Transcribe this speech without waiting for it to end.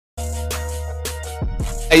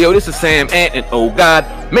Hey, yo, this is SamAnt, and oh God,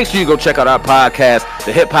 make sure you go check out our podcast,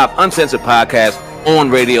 the Hip Hop Uncensored Podcast, on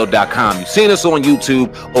radio.com. You've seen us on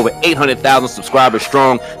YouTube, over 800,000 subscribers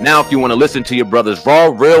strong. Now, if you want to listen to your brothers raw,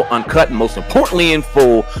 real, uncut, and most importantly in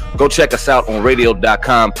full, go check us out on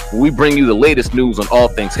radio.com, where we bring you the latest news on all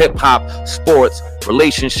things hip hop, sports,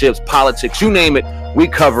 relationships, politics, you name it. We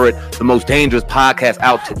cover it. The most dangerous podcast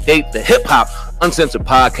out to date, the Hip Hop Uncensored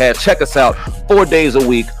Podcast. Check us out 4 days a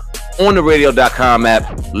week on the radio.com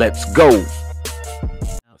app. Let's go.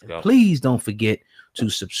 Please don't forget to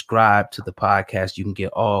subscribe to the podcast. You can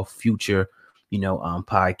get all future,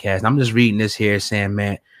 podcasts. I'm just reading this here,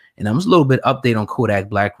 SamAnt, and I'm just a little bit update on Kodak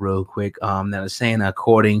Black real quick. That is saying,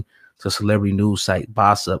 according to celebrity news site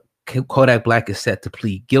Gossip, Kodak Black is set to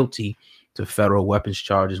plead guilty to federal weapons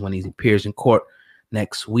charges when he appears in court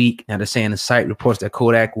next week. Now they're saying the site reports that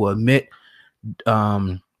Kodak will admit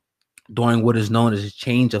during what is known as a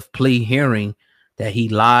change of plea hearing that he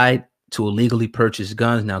lied to illegally purchase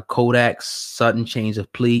guns. Now, Kodak's sudden change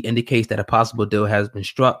of plea indicates that a possible deal has been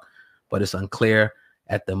struck, but it's unclear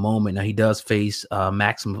at the moment. Now, he does face a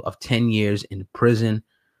maximum of 10 years in prison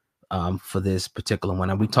for this particular one.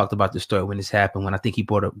 And we talked about this story when this happened, when I think he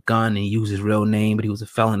bought a gun and he used his real name, but he was a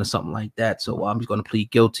felon or something like that. So he's going to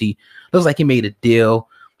plead guilty. Looks like he made a deal.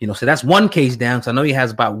 So that's one case down. So I know he has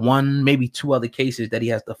about one, maybe two other cases that he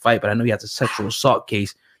has to fight, but I know he has a sexual assault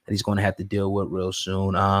case that he's going to have to deal with real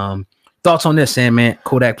soon. Thoughts on this, SamAnt?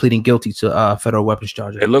 Kodak pleading guilty to federal weapons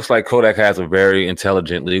charges. It looks like Kodak has a very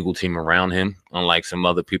intelligent legal team around him, unlike some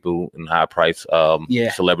other people in high price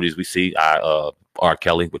celebrities we see. R.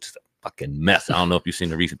 Kelly, which is a fucking mess. I don't know if you've seen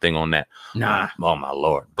the recent thing on that. Nah. Oh my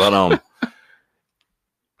Lord. But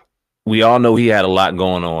we all know he had a lot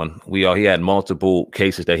going on. He had multiple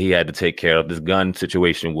cases that he had to take care of. This gun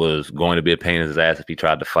situation was going to be a pain in his ass if he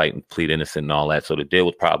tried to fight and plead innocent and all that. So the deal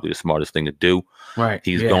was probably the smartest thing to do. Right.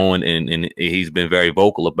 He's going and he's been very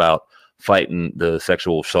vocal about fighting the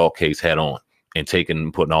sexual assault case head on and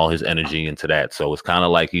putting all his energy into that. So it's kind of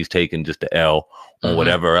like he's taking just the L on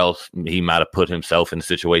whatever else he might have put himself in, the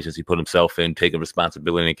situations he put himself in, taking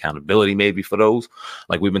responsibility and accountability maybe for those,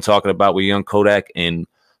 like we've been talking about with young Kodak, and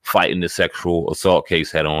fighting the sexual assault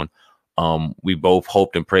case head on. We both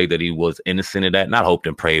hoped and prayed that he was innocent of that. Not hoped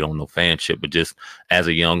and prayed on no fanship, but just as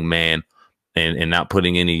a young man and not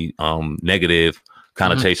putting any negative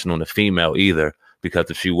connotation on the female either, because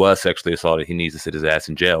if she was sexually assaulted, he needs to sit his ass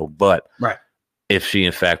in jail. But if she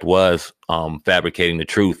in fact was fabricating the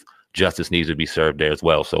truth, justice needs to be served there as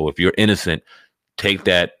well. So if you're innocent, take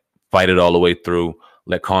that, fight it all the way through.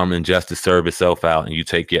 Let karma and justice serve itself out, and you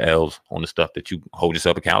take your L's on the stuff that you hold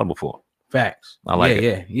yourself accountable for. Facts. I like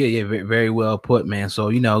it. Yeah. Very well put, man. So,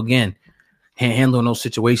 again, handling those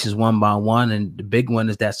situations one by one. And the big one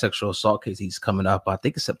is that sexual assault case he's coming up. I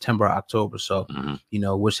think it's September, October. So,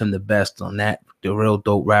 wish him the best on that. The real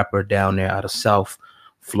dope rapper down there out of South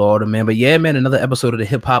Florida, man. But yeah, man, another episode of the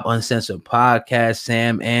Hip Hop Uncensored Podcast,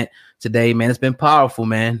 SamAnt. Today, man, it's been powerful,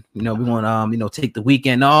 man. We want to take the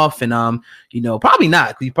weekend off, and probably not,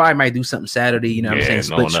 because you probably might do something Saturday, what I'm saying,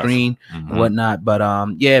 split screen and whatnot. But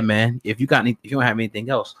yeah, man, if you don't have anything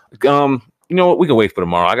else, you know what, we can wait for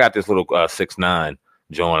tomorrow. I got this little 6ix9ine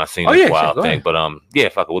joint. I seen this wild thing, but yeah,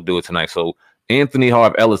 fuck it, we'll do it tonight. So Anthony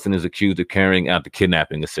Harv Ellison is accused of carrying out the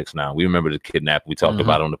kidnapping of 6ix9ine. We remember the kidnapping we talked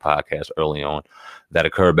about on the podcast early on that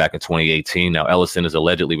occurred back in 2018. Now, Ellison is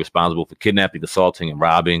allegedly responsible for kidnapping, assaulting, and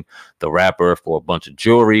robbing the rapper for a bunch of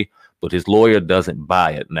jewelry, but his lawyer doesn't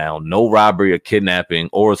buy it. Now, no robbery or kidnapping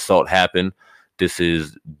or assault happened. This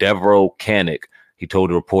is Devereaux Canick. He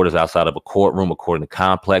told the reporters outside of a courtroom, according to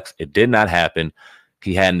Complex, it did not happen.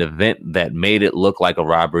 He had an event that made it look like a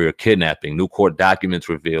robbery or kidnapping. New court documents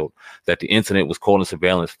revealed that the incident was caught in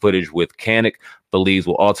surveillance footage, which Canick believes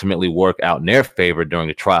will ultimately work out in their favor during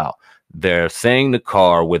the trial. They're saying the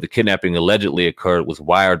car where the kidnapping allegedly occurred was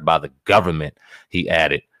wired by the government, he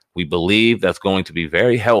added. We believe that's going to be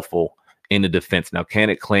very helpful in the defense. Now,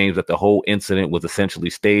 Canick claims that the whole incident was essentially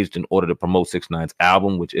staged in order to promote 6ix9ine's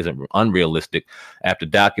album, which isn't unrealistic. After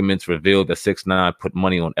documents revealed that 6ix9ine put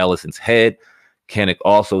money on Ellison's head, Canick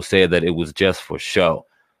also said that it was just for show.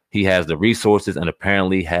 He has the resources and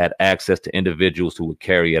apparently had access to individuals who would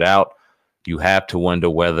carry it out. You have to wonder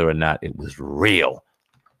whether or not it was real.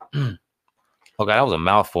 Okay, that was a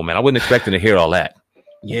mouthful, man. I wasn't expecting to hear all that.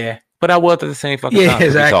 Yeah. But I was at the same fucking time.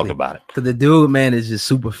 Exactly. We talked about it. Because the dude, man, is just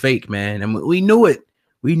super fake, man. And we knew it.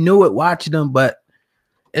 We knew it watching him, but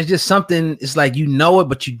it's just something, it's like you know it,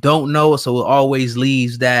 but you don't know it. So it always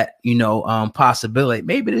leaves that, possibility.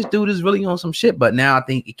 Maybe this dude is really on some shit. But now I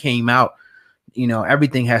think it came out,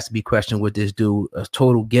 everything has to be questioned with this dude. A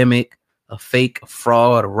total gimmick, a fake, a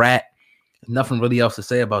fraud, a rat. Nothing really else to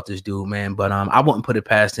say about this dude, man. But I wouldn't put it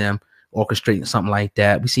past him orchestrating something like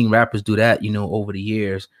that. We've seen rappers do that, over the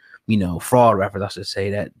years. Fraud rappers, I should say,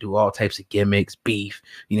 that do all types of gimmicks, beef,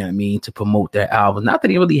 to promote their album. Not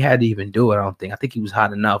that he really had to even do it, I don't think. I think he was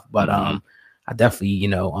hot enough, but I definitely,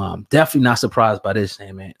 definitely not surprised by this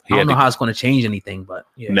thing, man. I don't know how it's going to change anything, but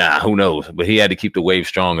yeah. Nah, who knows? But he had to keep the wave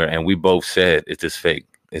stronger, and we both said, is this fake?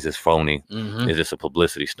 Is this phony? Is this a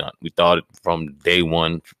publicity stunt? We thought it from day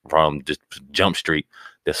one, from just Jump Street,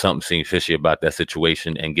 that something seemed fishy about that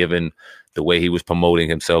situation. And given the way he was promoting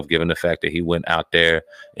himself, given the fact that he went out there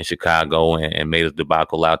in Chicago and made a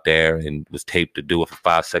debacle out there and was taped to do it for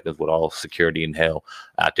 5 seconds with all security in hell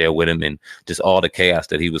out there with him, and just all the chaos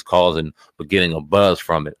that he was causing, but getting a buzz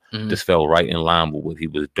from it, just fell right in line with what he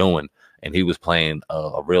was doing. And he was playing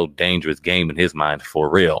a real dangerous game in his mind, for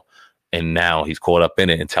real. And now he's caught up in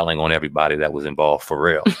it and telling on everybody that was involved, for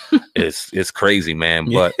real. It's crazy,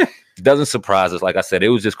 man. But it doesn't surprise us. Like I said, it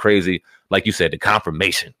was just crazy. Like you said, the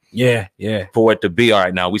confirmation. Yeah. For it to be, all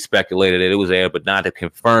right, now we speculated that it was there, but not to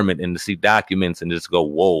confirm it and to see documents and just go,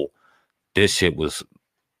 whoa, this shit was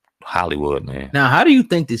Hollywood, man. Now, how do you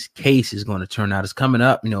think this case is going to turn out? It's coming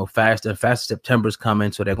up, faster September's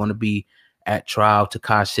coming. So they're going to be at trial to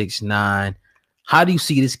 6ix9ine. How do you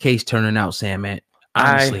see this case turning out, SamAnt?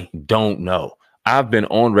 Honestly, I don't know. I've been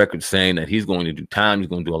on record saying that he's going to do time. He's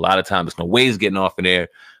going to do a lot of time. There's no way he's getting off in there.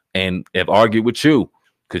 And have argued with you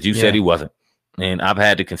because you said he wasn't. And I've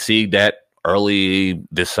had to concede that early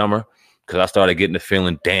this summer because I started getting the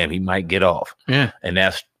feeling, damn, he might get off. Yeah. And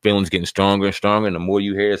that feeling's getting stronger and stronger. And the more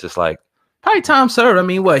you hear, it's just like, probably time served. I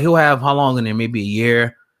mean, what, he'll have how long in there? Maybe a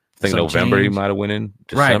year. I think November he might have went in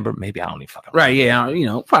December. Right. Maybe I don't even fucking remember. Right.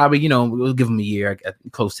 Yeah. Probably, we'll give him a year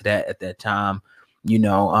close to that at that time.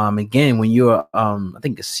 Again, when you're I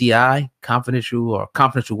think a CI, confidential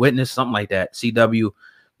witness, something like that, CW,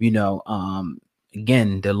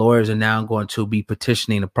 again, the lawyers are now going to be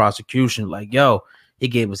petitioning the prosecution like, yo, he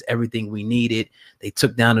gave us everything we needed. They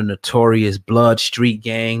took down a notorious blood street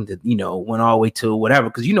gang that, went all the way to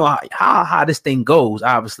whatever. Because how this thing goes,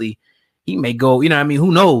 obviously he may go,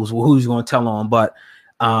 who knows who he's going to tell on. But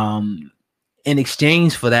in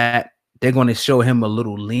exchange for that, they're going to show him a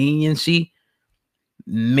little leniency.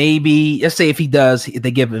 Maybe, let's say if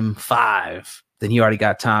they give him 5, then he already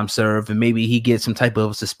got time served, and maybe he gets some type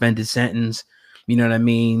of suspended sentence. You know what I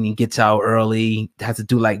mean? He gets out early, has to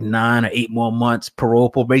do like 9 or 8 more months parole,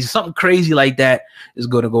 probation, something crazy like that is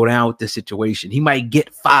going to go down with this situation. He might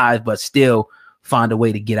get 5, but still find a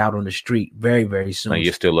way to get out on the street very, very soon. Now,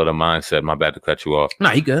 you're still of the mindset, my bad to cut you off.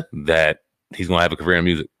 No, you good. That he's going to have a career in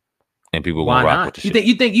music. And people gonna rock with the shit.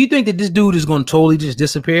 You think that this dude is gonna totally just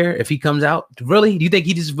disappear if he comes out? Really? Do you think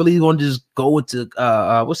he just really gonna just go into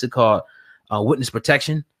what's it called? Witness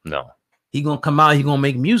protection? No. He gonna come out, he gonna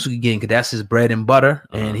make music again because that's his bread and butter.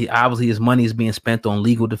 And he obviously his money is being spent on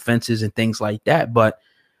legal defenses and things like that. But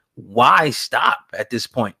why stop at this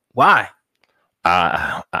point? Why?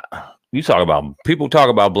 You talk about people talk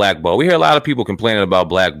about blackball. We hear a lot of people complaining about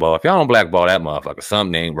blackball. If y'all don't blackball that motherfucker,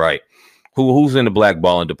 something ain't right. Who's in the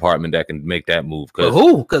blackballing department that can make that move?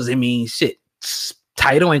 Because I mean, shit,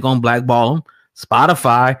 Tidal ain't gonna blackball him.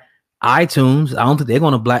 Spotify, iTunes, I don't think they're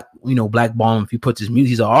gonna blackball him if he puts his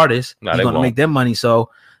music. He's an artist. No, he's gonna make them money. So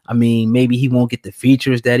I mean, maybe he won't get the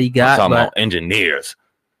features that he got. I'm talking about engineers.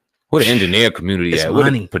 Where the engineer community at? Where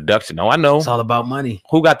the production? No, I know. It's all about money.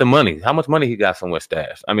 Who got the money? How much money he got somewhere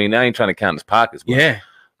stashed? I mean, I ain't trying to count his pockets. But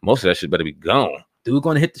most of that shit better be gone. Dude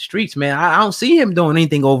going to hit the streets, man. I don't see him doing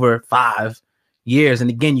anything over 5 years.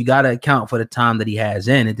 And again, you got to account for the time that he has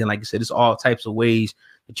in. And then, like I said, there's all types of ways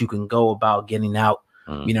that you can go about getting out,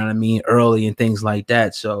 you know what I mean, early and things like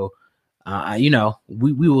that. So, we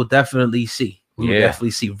will definitely see. We will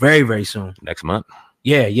definitely see very, very soon. Next month.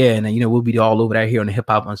 Yeah. And then, we'll be all over that here on the Hip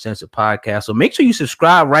Hop Uncensored podcast. So make sure you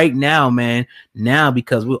subscribe right now, man. Now,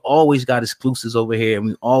 because we always got exclusives over here and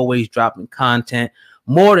we always dropping content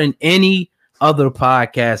more than any other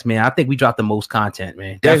podcasts, man. I think we drop the most content,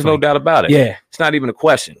 man. There's no doubt about it. Yeah. It's not even a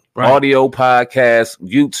question. Right. Audio podcasts,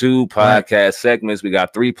 YouTube podcast segments. We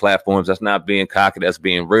got 3 platforms. That's not being cocky. That's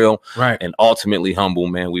being real. Right. And ultimately humble,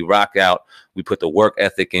 man. We rock out. We put the work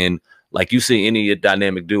ethic in. Like you see any of your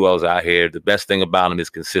dynamic duos out here, the best thing about them is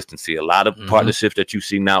consistency. A lot of partnerships that you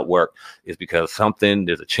see not work is because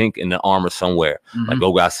there's a chink in the armor somewhere. Like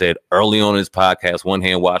Ogai said early on in his podcast, one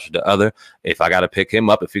hand washes the other. If I got to pick him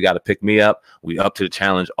up, if you got to pick me up, we up to the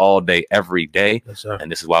challenge all day, every day. Yes, sir.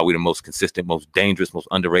 And this is why we're the most consistent, most dangerous, most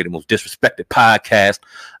underrated, most disrespected podcast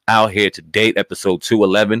out here to date, episode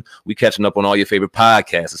 211. We catching up on all your favorite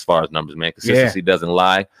podcasts as far as numbers, man. Consistency doesn't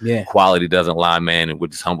lie. Yeah. Quality doesn't lie, man. And we're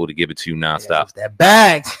just humble to give it to you nonstop. That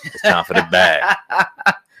bag. It's time for the bag.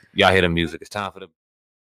 Y'all hear the music. It's time for the